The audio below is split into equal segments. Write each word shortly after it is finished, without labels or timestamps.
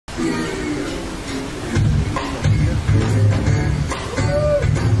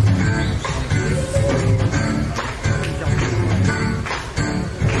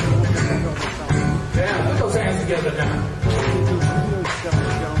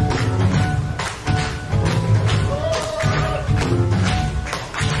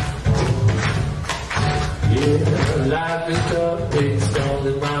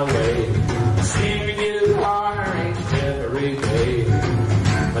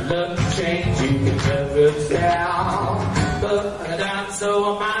look change, you can never tell. But I'm so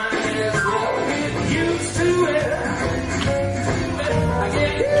mine as well. Get used to it. I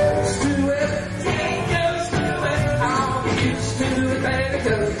get used to it. Get used to it. I'll get used to it, baby,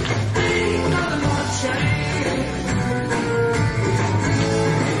 'cause ain't nothing gonna change.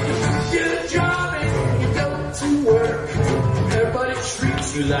 Get a job and you go to work. Everybody treats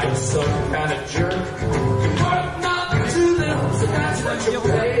you like some kind of jerk. You work nothing to them, so that's what you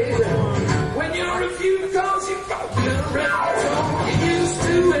pay. When you refuse cause you got get around, so get used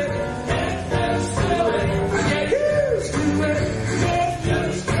to it. Get used to it. Get used to it. Get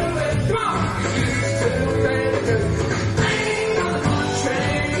used to it. Come on, get used to it, baby, 'cause ain't nothing gonna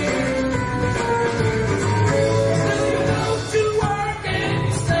change. Still you go to work and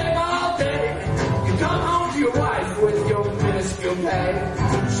you stay all day. You come home to your wife with your minuscule pay.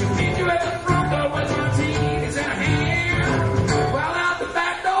 She meet you at the front door with your teeth in her hand. Well, out the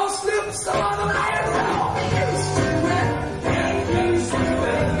back door slips the other man. Get used to it. Get used to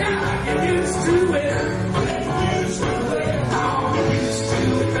it. Yeah, get used to it. Get used to it. Oh, get used to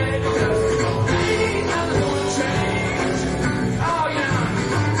it, baby, 'cause ain't nothing gonna change. Oh, yeah.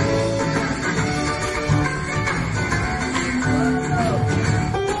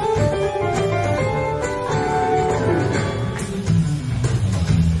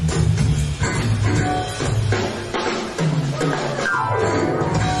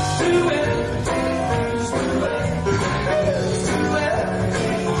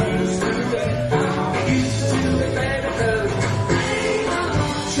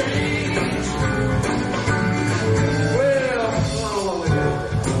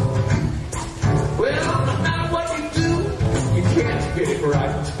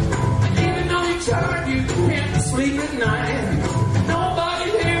 Right. Even though you're tired, you can't sleep at night. Nobody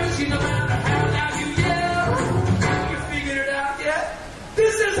hears you no matter how loud you yell. You figured it out yet?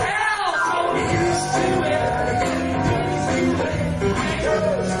 This is hell! So get used to it. Get used to it. Get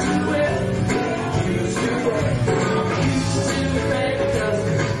used to it. Get used to it. Get used to it, baby, 'cause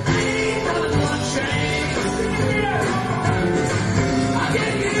ain't nothing gonna change. I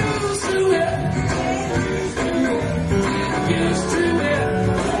get used to it. Get used to it.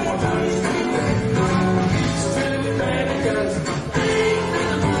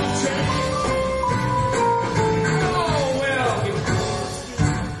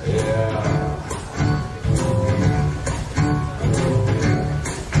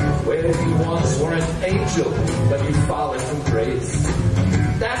 Angel, but you fallen from grace.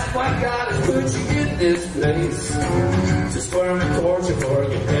 That's why God has put you in this place to squirm and torture for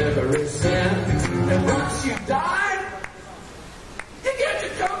your every sin. And once you die,